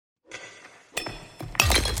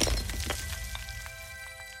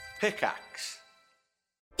Pickaxe.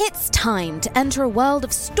 It's time to enter a world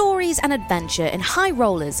of stories and adventure in High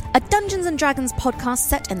Rollers, a Dungeons & Dragons podcast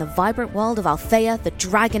set in the vibrant world of Althea, the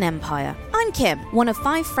Dragon Empire. I'm Kim, one of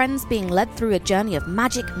 5 friends being led through a journey of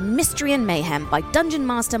magic, mystery and mayhem by Dungeon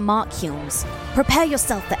Master Mark Hulmes. Prepare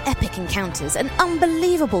yourself for epic encounters and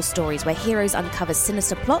unbelievable stories where heroes uncover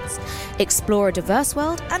sinister plots, explore a diverse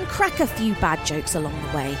world, and crack a few bad jokes along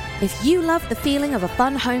the way. If you love the feeling of a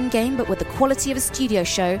fun home game but with the quality of a studio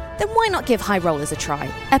show, then why not give High Rollers a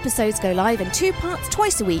try? Episodes go live in 2 parts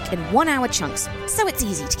twice a week in 1-hour chunks, so it's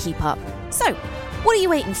easy to keep up. So, what are you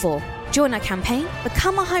waiting for? Join our campaign,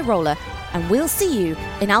 become a High Roller, and we'll see you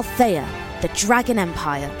in Althea, the Dragon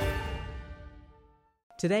Empire.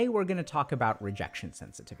 Today we're going to talk about rejection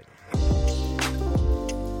sensitivity.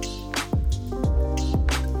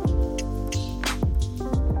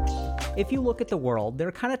 If you look at the world, there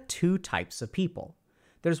are kind of 2 types of people.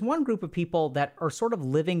 There's one group of people that are sort of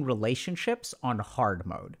living relationships on hard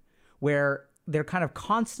mode, where they're kind of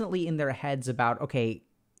constantly in their heads about, okay,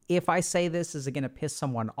 if I say this, is it going to piss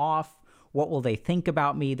someone off? What will they think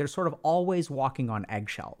about me? They're sort of always walking on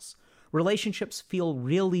eggshells. Relationships feel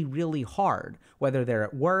really, really hard, whether they're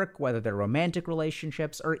at work, whether they're romantic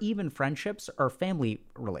relationships, or even friendships or family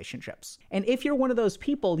relationships. And if you're one of those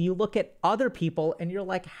people, you look at other people and you're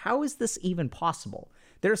like, how is this even possible?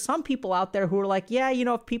 There are some people out there who are like, yeah,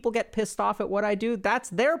 if people get pissed off at what I do, that's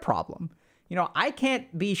their problem. I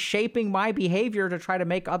can't be shaping my behavior to try to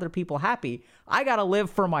make other people happy. I got to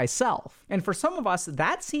live for myself. And for some of us,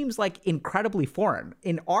 that seems like incredibly foreign.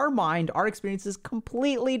 In our mind, our experience is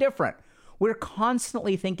completely different. We're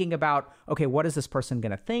constantly thinking about, okay, what is this person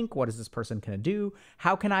going to think? What is this person going to do?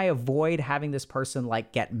 How can I avoid having this person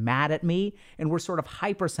get mad at me? And we're sort of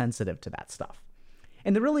hypersensitive to that stuff.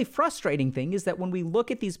 And the really frustrating thing is that when we look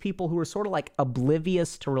at these people who are sort of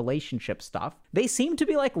oblivious to relationship stuff, they seem to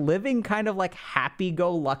be living kind of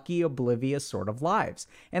happy-go-lucky, oblivious sort of lives.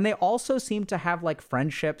 And they also seem to have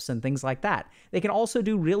friendships and things like that. They can also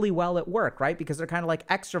do really well at work, right? Because they're kind of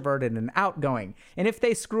extroverted and outgoing. And if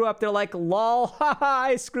they screw up, they're like, lol, haha,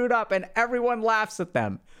 I screwed up, and everyone laughs at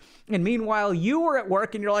them. And meanwhile, you were at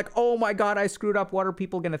work and you're like, oh my God, I screwed up. What are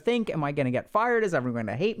people going to think? Am I going to get fired? Is everyone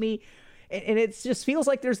going to hate me? And it just feels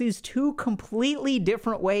like there's these 2 completely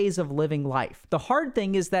different ways of living life. The hard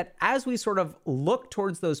thing is that as we sort of look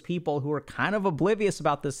towards those people who are kind of oblivious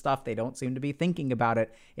about this stuff, they don't seem to be thinking about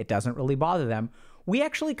it, it doesn't really bother them, we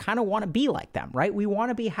actually kind of want to be like them, right? We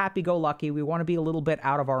want to be happy-go-lucky. We want to be a little bit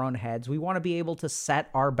out of our own heads. We want to be able to set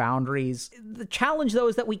our boundaries. The challenge, though,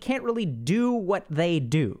 is that we can't really do what they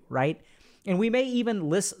do, right? And we may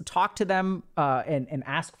even talk to them and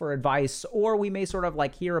ask for advice, or we may sort of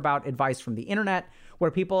hear about advice from the internet where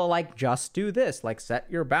people are like, just do this, set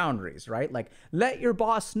your boundaries, right? Let your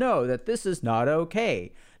boss know that this is not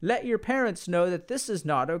okay. Let your parents know that this is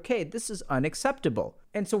not okay. This is unacceptable.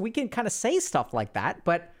 And so we can kind of say stuff like that,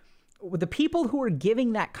 but the people who are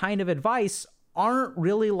giving that kind of advice aren't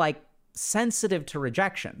really sensitive to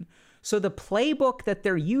rejection. So the playbook that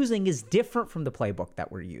they're using is different from the playbook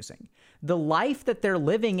that we're using. The life that they're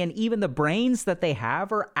living and even the brains that they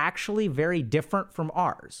have are actually very different from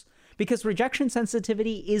ours, because rejection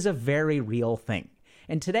sensitivity is a very real thing.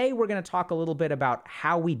 And today we're going to talk a little bit about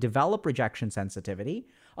how we develop rejection sensitivity,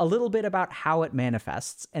 a little bit about how it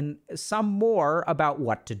manifests, and some more about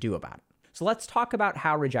what to do about it. So let's talk about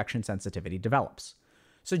how rejection sensitivity develops.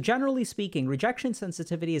 So generally speaking, rejection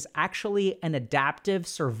sensitivity is actually an adaptive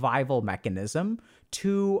survival mechanism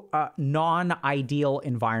to a non-ideal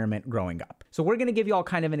environment growing up. So we're going to give you all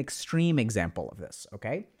kind of an extreme example of this,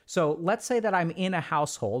 okay? So let's say that I'm in a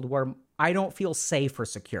household where I don't feel safe or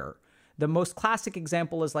secure. The most classic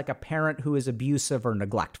example is a parent who is abusive or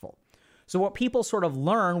neglectful. So what people sort of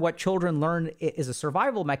learn, what children learn is a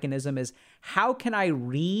survival mechanism is, how can I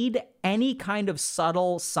read any kind of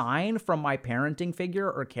subtle sign from my parenting figure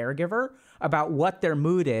or caregiver about what their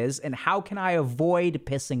mood is, and how can I avoid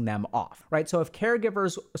pissing them off, right? So if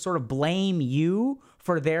caregivers sort of blame you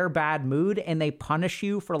for their bad mood and they punish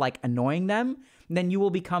you for annoying them, then you will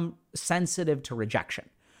become sensitive to rejection.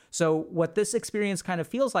 So what this experience kind of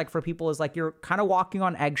feels like for people is you're kind of walking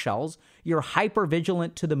on eggshells. You're hyper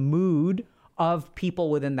vigilant to the mood of people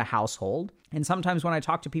within the household. And sometimes when I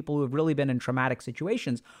talk to people who have really been in traumatic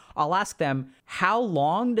situations, I'll ask them, how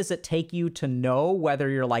long does it take you to know whether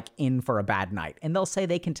you're in for a bad night? And they'll say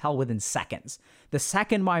they can tell within seconds. The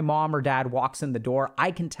second my mom or dad walks in the door,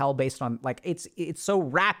 I can tell based on it's so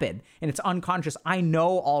rapid and it's unconscious. I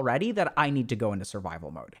know already that I need to go into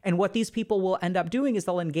survival mode. And what these people will end up doing is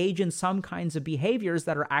they'll engage in some kinds of behaviors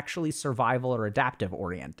that are actually survival or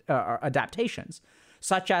adaptations,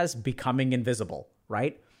 such as becoming invisible,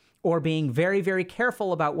 right? or being very, very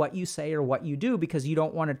careful about what you say or what you do because you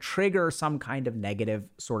don't want to trigger some kind of negative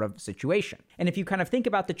sort of situation. And if you kind of think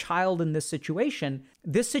about the child in this situation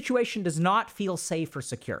does not feel safe or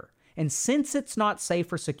secure. And since it's not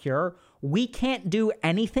safe or secure, we can't do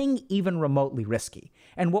anything even remotely risky.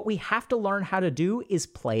 And what we have to learn how to do is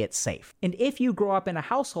play it safe. And if you grow up in a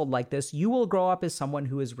household like this, you will grow up as someone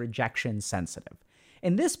who is rejection sensitive.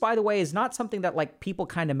 And this, by the way, is not something that like people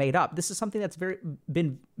kind of made up. This is something that's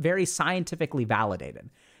been very scientifically validated.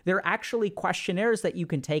 There are actually questionnaires that you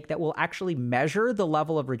can take that will actually measure the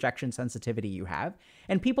level of rejection sensitivity you have.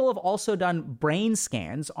 And people have also done brain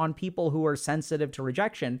scans on people who are sensitive to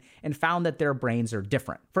rejection and found that their brains are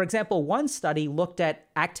different. For example, one study looked at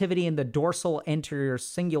activity in the dorsal anterior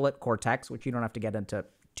cingulate cortex, which you don't have to get into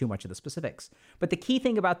too much of the specifics. But the key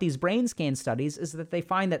thing about these brain scan studies is that they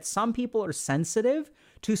find that some people are sensitive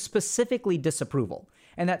to specifically disapproval,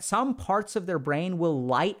 and that some parts of their brain will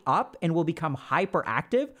light up and will become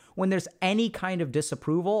hyperactive when there's any kind of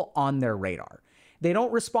disapproval on their radar. They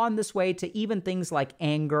don't respond this way to even things like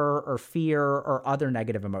anger or fear or other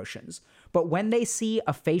negative emotions. But when they see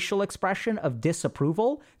a facial expression of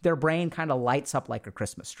disapproval, their brain kind of lights up like a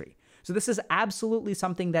Christmas tree. So this is absolutely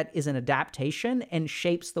something that is an adaptation and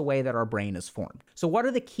shapes the way that our brain is formed. So what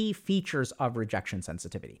are the key features of rejection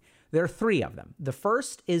sensitivity? There are three of them. The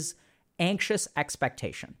first is anxious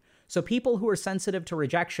expectation. So people who are sensitive to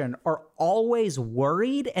rejection are always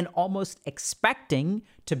worried and almost expecting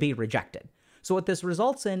to be rejected. So what this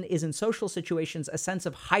results in is, in social situations, a sense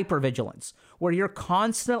of hypervigilance, where you're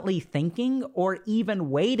constantly thinking or even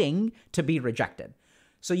waiting to be rejected.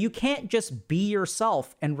 So you can't just be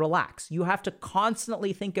yourself and relax. You have to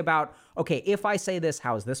constantly think about, okay, if I say this,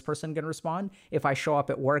 how is this person going to respond? If I show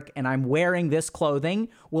up at work and I'm wearing this clothing,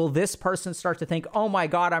 will this person start to think, oh my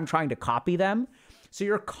God, I'm trying to copy them? So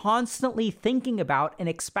you're constantly thinking about and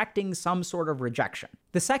expecting some sort of rejection.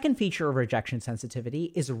 The second feature of rejection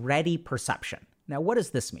sensitivity is ready perception. Now, what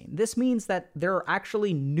does this mean? This means that there are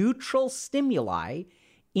actually neutral stimuli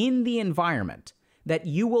in the environment that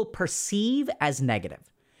you will perceive as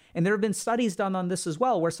negative. And there have been studies done on this as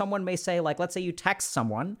well, where someone may say, like, let's say you text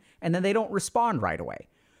someone and then they don't respond right away.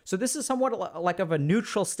 So this is somewhat like of a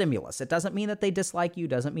neutral stimulus. It doesn't mean that they dislike you,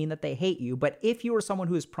 doesn't mean that they hate you. But if you are someone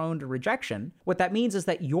who is prone to rejection, what that means is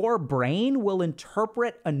that your brain will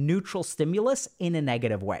interpret a neutral stimulus in a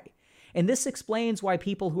negative way. And this explains why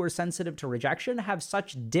people who are sensitive to rejection have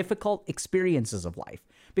such difficult experiences of life,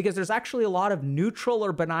 because there's actually a lot of neutral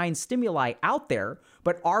or benign stimuli out there,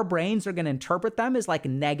 but our brains are going to interpret them as like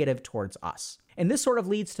negative towards us. And this sort of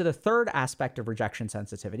leads to the third aspect of rejection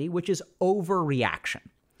sensitivity, which is overreaction.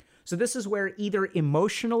 So this is where either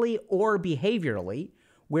emotionally or behaviorally,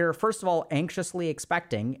 we're first of all anxiously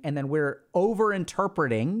expecting, and then we're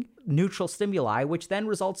over-interpreting neutral stimuli, which then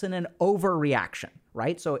results in an overreaction,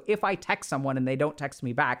 right? So if I text someone and they don't text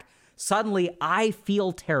me back, suddenly I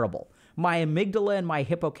feel terrible. My amygdala and my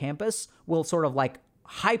hippocampus will sort of like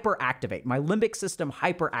hyperactivate. My limbic system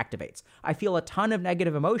hyperactivates. I feel a ton of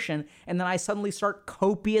negative emotion, and then I suddenly start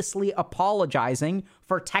copiously apologizing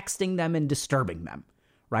for texting them and disturbing them,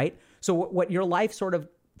 right? So what your life sort of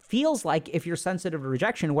feels like, if you're sensitive to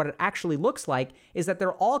rejection, what it actually looks like is that there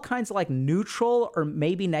are all kinds of like neutral or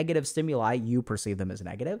maybe negative stimuli, you perceive them as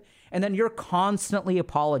negative, and then you're constantly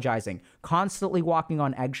apologizing, constantly walking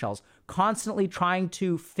on eggshells, constantly trying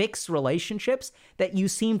to fix relationships that you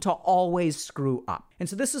seem to always screw up. And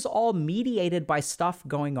so this is all mediated by stuff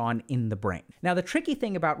going on in the brain. Now, the tricky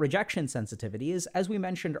thing about rejection sensitivity is, as we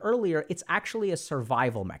mentioned earlier, it's actually a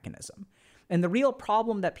survival mechanism. And the real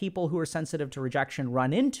problem that people who are sensitive to rejection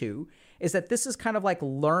run into is that this is kind of like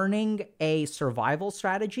learning a survival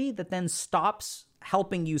strategy that then stops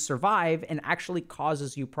helping you survive and actually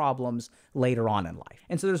causes you problems later on in life.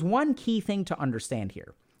 And so there's one key thing to understand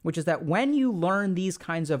here, which is that when you learn these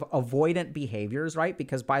kinds of avoidant behaviors, right?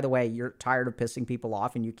 Because, by the way, you're tired of pissing people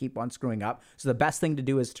off and you keep on screwing up. So the best thing to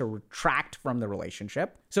do is to retract from the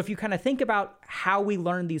relationship. So if you kind of think about how we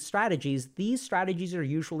learn these strategies are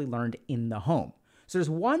usually learned in the home. So there's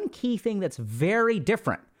one key thing that's very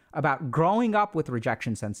different about growing up with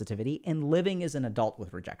rejection sensitivity and living as an adult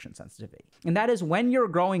with rejection sensitivity. And that is, when you're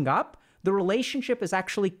growing up, the relationship is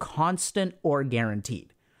actually constant or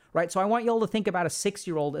guaranteed. Right? So I want you all to think about a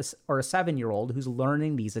 6-year-old or a 7-year-old who's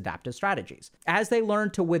learning these adaptive strategies. As they learn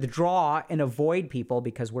to withdraw and avoid people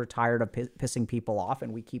because we're tired of pissing people off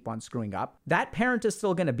and we keep on screwing up, that parent is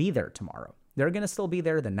still going to be there tomorrow. They're going to still be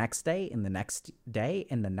there the next day, and the next day,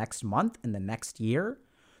 and the next month, and the next year.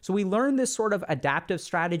 So we learn this sort of adaptive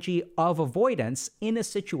strategy of avoidance in a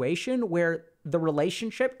situation where the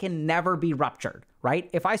relationship can never be ruptured, right?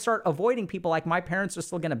 If I start avoiding people, like my parents are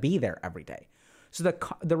still going to be there every day. So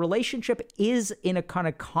the relationship is in a kind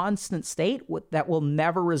of constant state that will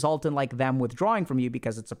never result in like them withdrawing from you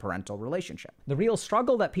because it's a parental relationship. The real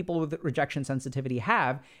struggle that people with rejection sensitivity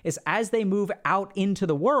have is as they move out into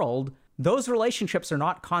the world, those relationships are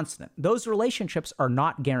not constant. Those relationships are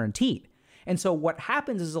not guaranteed. And so what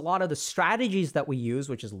happens is a lot of the strategies that we use,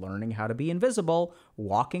 which is learning how to be invisible,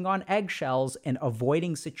 walking on eggshells, and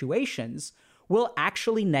avoiding situations, will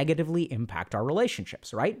actually negatively impact our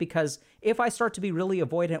relationships, right? Because if I start to be really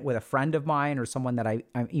avoidant with a friend of mine or someone that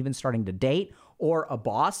I'm even starting to date, or a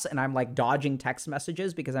boss, and I'm like dodging text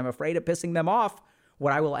messages because I'm afraid of pissing them off,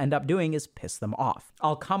 what I will end up doing is piss them off.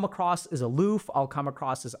 I'll come across as aloof, I'll come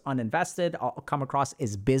across as uninvested, I'll come across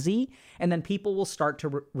as busy, and then people will start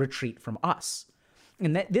to retreat from us.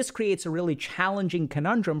 And this creates a really challenging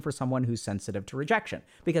conundrum for someone who's sensitive to rejection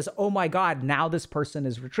because, oh my God, now this person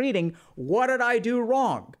is retreating. What did I do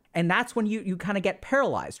wrong? And that's when you kind of get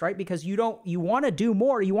paralyzed, right? Because you want to do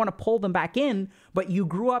more, you want to pull them back in, but you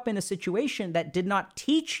grew up in a situation that did not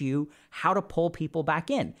teach you how to pull people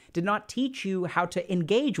back in, did not teach you how to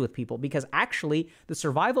engage with people, because actually the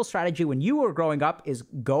survival strategy when you were growing up is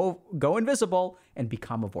go invisible and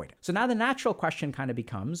become avoidant. So now the natural question kind of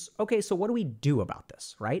becomes, okay, so what do we do about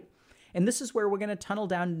this, right? And this is where we're going to tunnel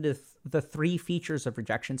down into the three features of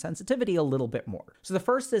rejection sensitivity a little bit more. So the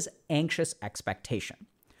first is anxious expectation.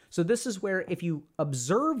 So this is where if you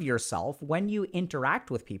observe yourself when you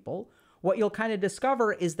interact with people, what you'll kind of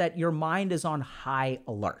discover is that your mind is on high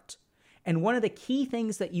alert. And one of the key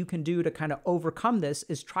things that you can do to kind of overcome this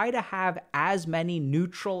is try to have as many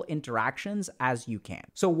neutral interactions as you can.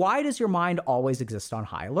 So why does your mind always exist on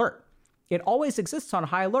high alert? It always exists on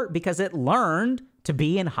high alert because it learned to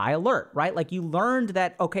be in high alert, right? Like you learned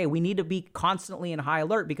that, okay, we need to be constantly in high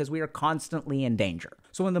alert because we are constantly in danger.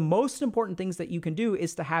 So one of the most important things that you can do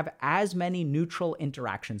is to have as many neutral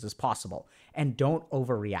interactions as possible and don't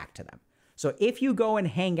overreact to them. So if you go and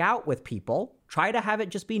hang out with people, try to have it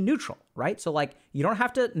just be neutral, right? So like you don't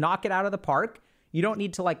have to knock it out of the park. You don't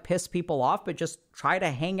need to like piss people off, but just try to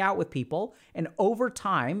hang out with people. And over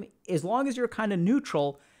time, as long as you're kind of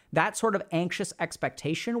neutral, that sort of anxious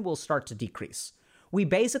expectation will start to decrease. We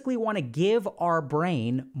basically want to give our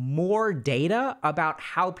brain more data about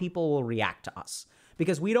how people will react to us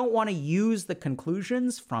because we don't want to use the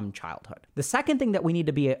conclusions from childhood. The second thing that we need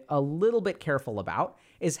to be a little bit careful about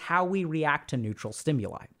is how we react to neutral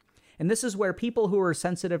stimuli. And this is where people who are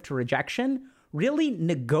sensitive to rejection really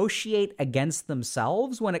negotiate against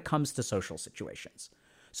themselves when it comes to social situations.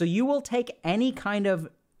 So you will take any kind of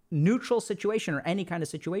neutral situation or any kind of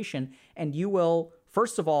situation, and you will,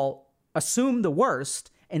 first of all, assume the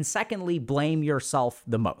worst, and secondly, blame yourself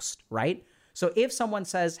the most, right? So if someone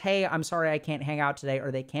says, hey, I'm sorry I can't hang out today,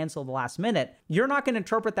 or they cancel the last minute, you're not going to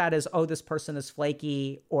interpret that as, oh, this person is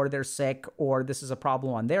flaky, or they're sick, or this is a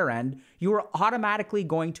problem on their end. You are automatically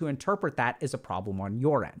going to interpret that as a problem on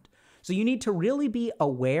your end. So you need to really be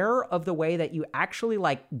aware of the way that you actually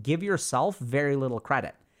like give yourself very little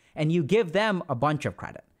credit, and you give them a bunch of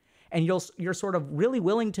credit. And you're sort of really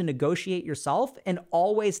willing to negotiate yourself and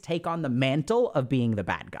always take on the mantle of being the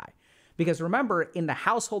bad guy. Because remember, in the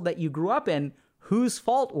household that you grew up in, whose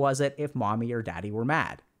fault was it if mommy or daddy were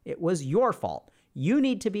mad? It was your fault. You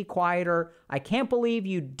need to be quieter. I can't believe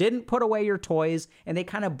you didn't put away your toys. And they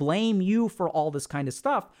kind of blame you for all this kind of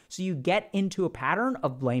stuff. So you get into a pattern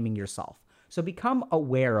of blaming yourself. So become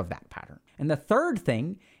aware of that pattern. And the third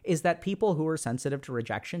thing is that people who are sensitive to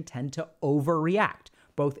rejection tend to overreact,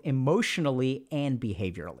 both emotionally and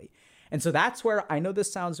behaviorally. And so that's where I know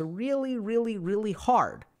this sounds really, really, really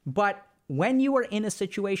hard. But when you are in a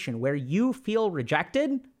situation where you feel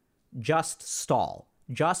rejected, just stall,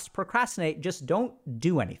 just procrastinate, just don't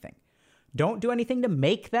do anything. Don't do anything to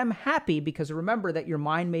make them happy, because remember that your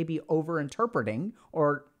mind may be overinterpreting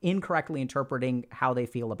or incorrectly interpreting how they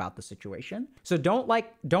feel about the situation. So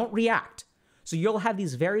don't react. So you'll have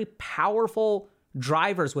these very powerful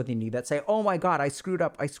drivers within you that say, oh my God, I screwed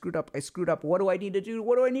up. What do I need to do?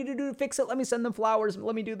 What do I need to do to fix it? Let me send them flowers.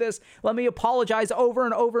 Let me do this. Let me apologize over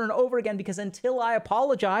and over and over again, because until I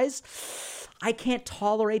apologize, I can't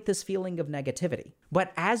tolerate this feeling of negativity.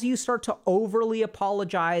 But as you start to overly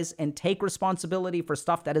apologize and take responsibility for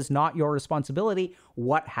stuff that is not your responsibility,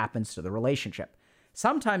 what happens to the relationship?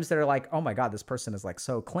 Sometimes they're like, oh my God, this person is like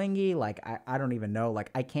so clingy. Like, I don't even know. Like,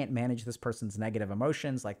 I can't manage this person's negative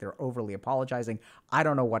emotions. Like, they're overly apologizing. I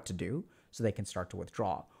don't know what to do. So they can start to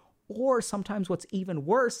withdraw. Or sometimes what's even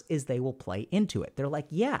worse is they will play into it. They're like,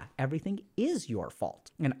 yeah, everything is your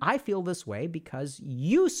fault. And I feel this way because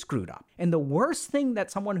you screwed up. And the worst thing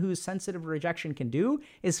that someone who's sensitive to rejection can do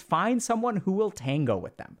is find someone who will tango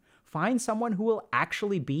with them. Find someone who will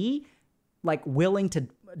actually be like willing to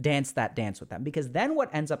dance that dance with them. Because then what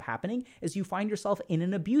ends up happening is you find yourself in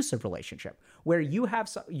an abusive relationship where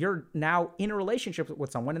you're now in a relationship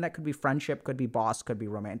with someone, and that could be friendship, could be boss, could be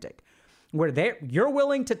romantic, where you're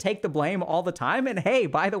willing to take the blame all the time. And hey,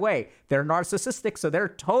 by the way, they're narcissistic, so they're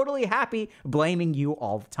totally happy blaming you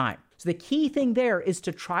all the time. So the key thing there is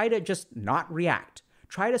to try to just not react.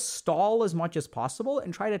 Try to stall as much as possible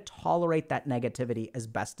and try to tolerate that negativity as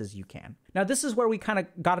best as you can. Now, this is where we kind of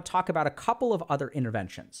got to talk about a couple of other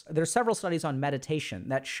interventions. There's several studies on meditation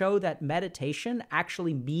that show that meditation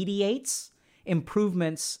actually mediates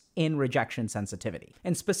improvements in rejection sensitivity.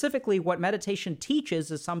 And specifically, what meditation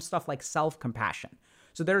teaches is some stuff like self-compassion.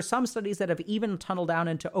 So there are some studies that have even tunneled down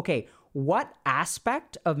into, okay, what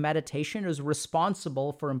aspect of meditation is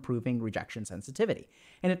responsible for improving rejection sensitivity?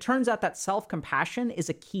 And it turns out that self-compassion is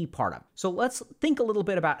a key part of it. So let's think a little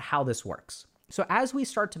bit about how this works. So as we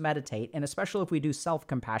start to meditate, and especially if we do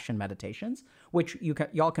self-compassion meditations, which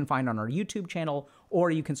y'all can find on our YouTube channel,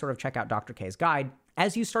 or you can sort of check out Dr. K's guide,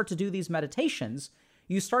 as you start to do these meditations,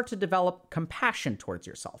 you start to develop compassion towards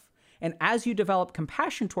yourself. And as you develop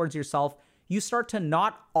compassion towards yourself, you start to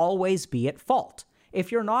not always be at fault.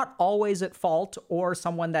 If you're not always at fault or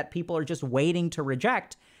someone that people are just waiting to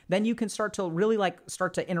reject, then you can start to really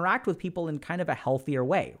start to interact with people in kind of a healthier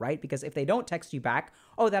way, right? Because if they don't text you back,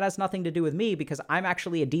 oh, that has nothing to do with me because I'm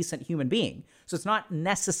actually a decent human being. So it's not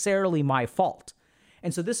necessarily my fault.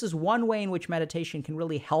 And so this is one way in which meditation can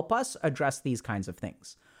really help us address these kinds of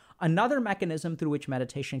things. Another mechanism through which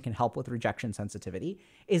meditation can help with rejection sensitivity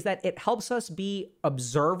is that it helps us be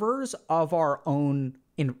observers of our own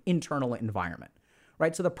internal environment,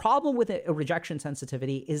 right? So the problem with a rejection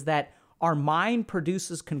sensitivity is that our mind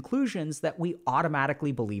produces conclusions that we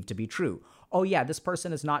automatically believe to be true. Oh yeah, this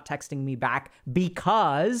person is not texting me back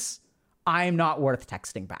because I'm not worth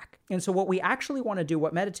texting back. And so what we actually want to do,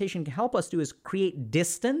 what meditation can help us do, is create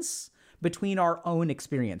distance between our own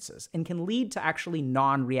experiences and can lead to actually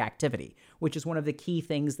non-reactivity, which is one of the key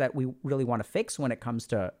things that we really want to fix when it comes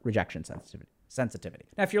to rejection sensitivity.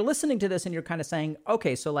 Now, if you're listening to this and you're kind of saying,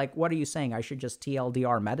 okay, so like, what are you saying? I should just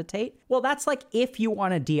TLDR meditate? Well, that's like if you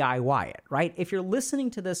want to DIY it, right? If you're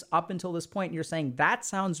listening to this up until this point and you're saying, that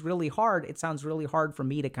sounds really hard. It sounds really hard for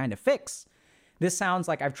me to kind of fix. This sounds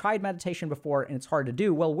like I've tried meditation before and it's hard to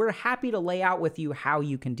do. Well, we're happy to lay out with you how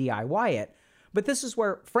you can DIY it. But this is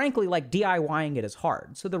where, frankly, like DIYing it is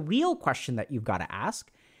hard. So the real question that you've got to ask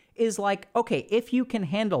is like, okay, if you can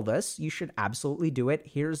handle this, you should absolutely do it.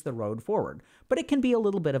 Here's the road forward. But it can be a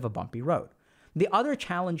little bit of a bumpy road. The other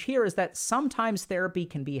challenge here is that sometimes therapy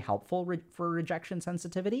can be helpful for rejection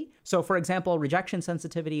sensitivity. So for example, rejection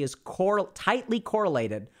sensitivity is tightly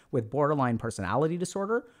correlated with borderline personality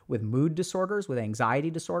disorder, with mood disorders, with anxiety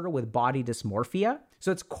disorder, with body dysmorphia. So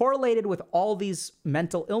it's correlated with all these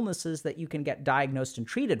mental illnesses that you can get diagnosed and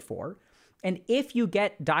treated for. And if you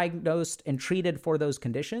get diagnosed and treated for those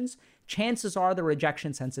conditions, chances are the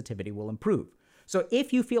rejection sensitivity will improve. So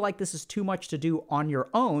if you feel like this is too much to do on your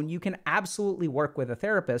own, you can absolutely work with a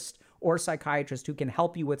therapist or psychiatrist who can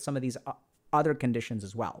help you with some of these other conditions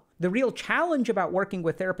as well. The real challenge about working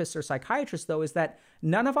with therapists or psychiatrists, though, is that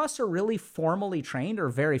none of us are really formally trained, or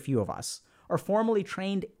very few of us are formally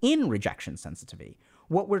trained in rejection sensitivity.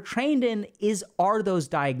 What we're trained in are those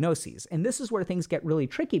diagnoses. And this is where things get really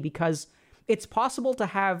tricky because it's possible to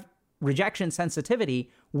have rejection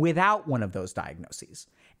sensitivity without one of those diagnoses.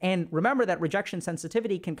 And remember that rejection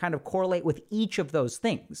sensitivity can kind of correlate with each of those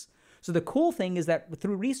things. So the cool thing is that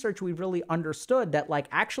through research, we've really understood that like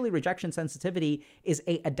actually rejection sensitivity is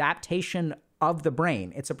an adaptation of the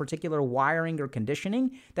brain. It's a particular wiring or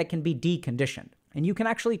conditioning that can be deconditioned. And you can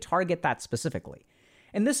actually target that specifically.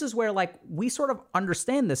 And this is where like we sort of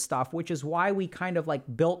understand this stuff, which is why we kind of like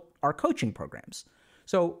built our coaching programs.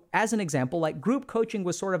 So as an example, like group coaching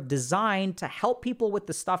was sort of designed to help people with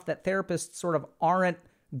the stuff that therapists sort of aren't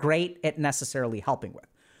great at necessarily helping with.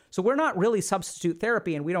 So we're not really substitute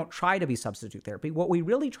therapy, and we don't try to be substitute therapy. What we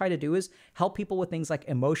really try to do is help people with things like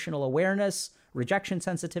emotional awareness, rejection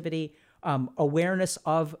sensitivity, awareness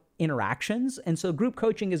of interactions. And so group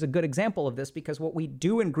coaching is a good example of this because what we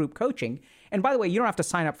do in group coaching, and by the way, you don't have to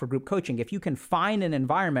sign up for group coaching. If you can find an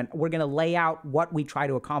environment, we're going to lay out what we try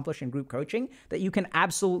to accomplish in group coaching that you can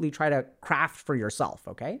absolutely try to craft for yourself,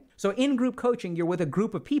 okay? So in group coaching, you're with a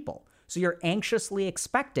group of people. So you're anxiously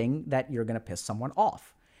expecting that you're going to piss someone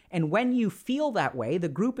off. And when you feel that way, the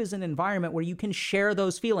group is an environment where you can share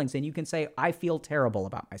those feelings and you can say, I feel terrible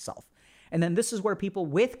about myself. And then this is where people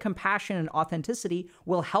with compassion and authenticity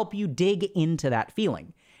will help you dig into that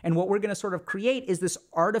feeling. And what we're going to sort of create is this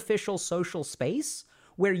artificial social space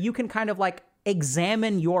where you can kind of like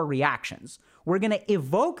examine your reactions. We're going to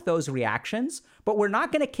evoke those reactions, but we're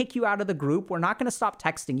not going to kick you out of the group. We're not going to stop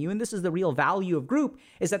texting you. And this is the real value of group,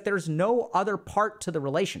 is that there's no other part to the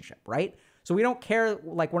relationship, right? So we don't care,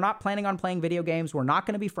 like we're not planning on playing video games. We're not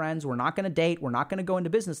going to be friends. We're not going to date. We're not going to go into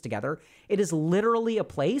business together. It is literally a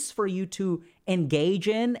place for you to engage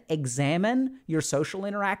in, examine your social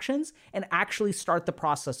interactions, and actually start the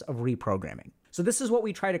process of reprogramming. So this is what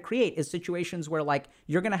we try to create, is situations where like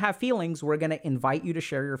you're going to have feelings. We're going to invite you to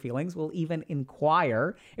share your feelings. We'll even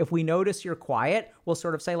inquire. If we notice you're quiet, we'll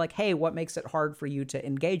sort of say like, hey, what makes it hard for you to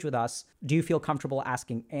engage with us? Do you feel comfortable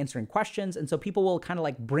answering questions? And so people will kind of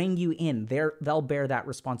like bring you in. They'll bear that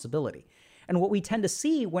responsibility. And what we tend to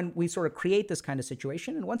see when we sort of create this kind of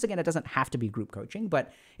situation, and once again, it doesn't have to be group coaching,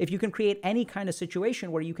 but if you can create any kind of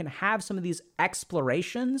situation where you can have some of these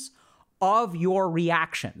explorations of your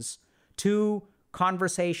reactions to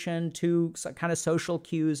conversation, to kind of social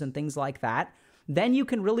cues and things like that, then you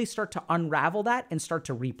can really start to unravel that and start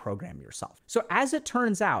to reprogram yourself. So as it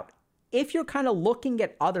turns out, if you're kind of looking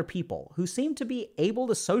at other people who seem to be able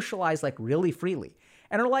to socialize like really freely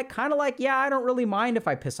and are like kind of like, yeah, I don't really mind if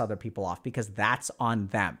I piss other people off because that's on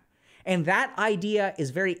them. And that idea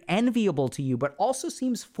is very enviable to you, but also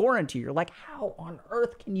seems foreign to you. You're like, how on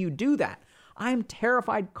earth can you do that? I'm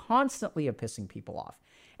terrified constantly of pissing people off.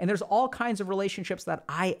 And there's all kinds of relationships that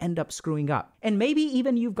I end up screwing up. And maybe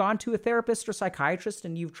even you've gone to a therapist or psychiatrist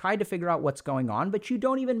and you've tried to figure out what's going on, but you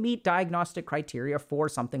don't even meet diagnostic criteria for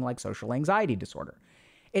something like social anxiety disorder.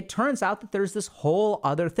 It turns out that there's this whole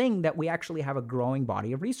other thing that we actually have a growing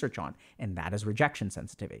body of research on, and that is rejection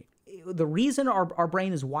sensitivity. The reason our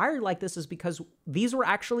brain is wired like this is because these were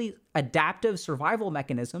actually adaptive survival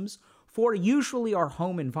mechanisms for usually our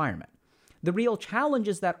home environment. The real challenge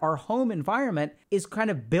is that our home environment is kind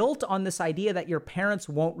of built on this idea that your parents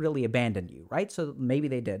won't really abandon you, right? So maybe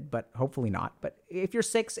they did, but hopefully not. But if you're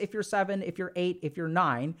 6, if you're 7, if you're 8, if you're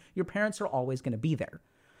 9, your parents are always going to be there.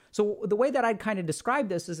 So the way that I'd kind of describe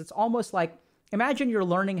this is it's almost like, imagine you're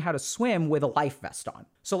learning how to swim with a life vest on.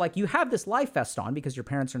 So like you have this life vest on because your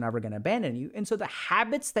parents are never going to abandon you. And so the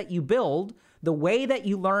habits that you build, the way that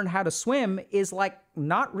you learn how to swim is like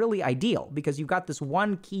not really ideal because you've got this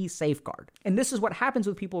one key safeguard. And this is what happens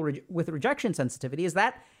with people with rejection sensitivity, is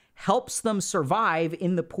that helps them survive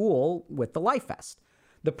in the pool with the life vest.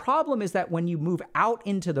 The problem is that when you move out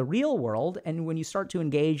into the real world and when you start to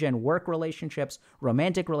engage in work relationships,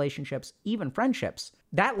 romantic relationships, even friendships,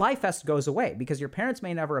 that life vest goes away because your parents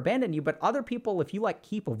may never abandon you, but other people, if you like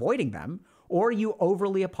keep avoiding them or you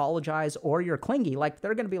overly apologize or you're clingy, like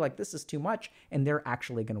they're going to be like, this is too much, and they're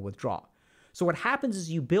actually going to withdraw. So what happens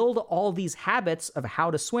is you build all these habits of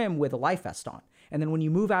how to swim with a life vest on. And then when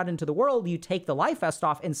you move out into the world, you take the life vest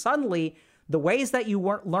off and suddenly the ways that you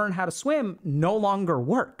learn how to swim no longer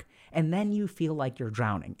work. And then you feel like you're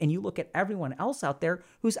drowning. And you look at everyone else out there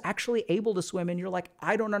who's actually able to swim and you're like,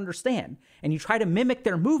 I don't understand. And you try to mimic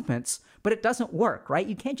their movements, but it doesn't work, right?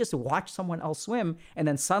 You can't just watch someone else swim and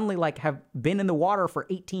then suddenly like have been in the water for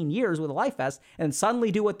 18 years with a life vest and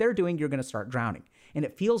suddenly do what they're doing, you're going to start drowning. And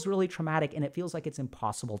it feels really traumatic and it feels like it's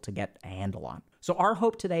impossible to get a handle on. So our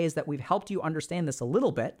hope today is that we've helped you understand this a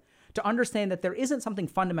little bit, to understand that there isn't something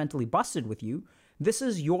fundamentally busted with you. This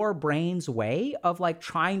is your brain's way of like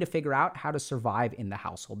trying to figure out how to survive in the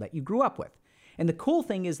household that you grew up with. And the cool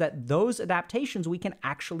thing is that those adaptations we can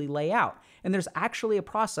actually lay out. And there's actually a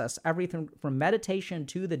process, everything from meditation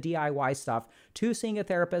to the DIY stuff to seeing a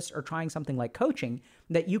therapist or trying something like coaching,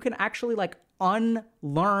 that you can actually like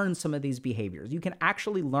unlearn some of these behaviors. You can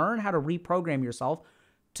actually learn how to reprogram yourself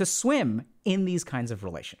to swim in these kinds of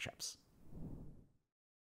relationships.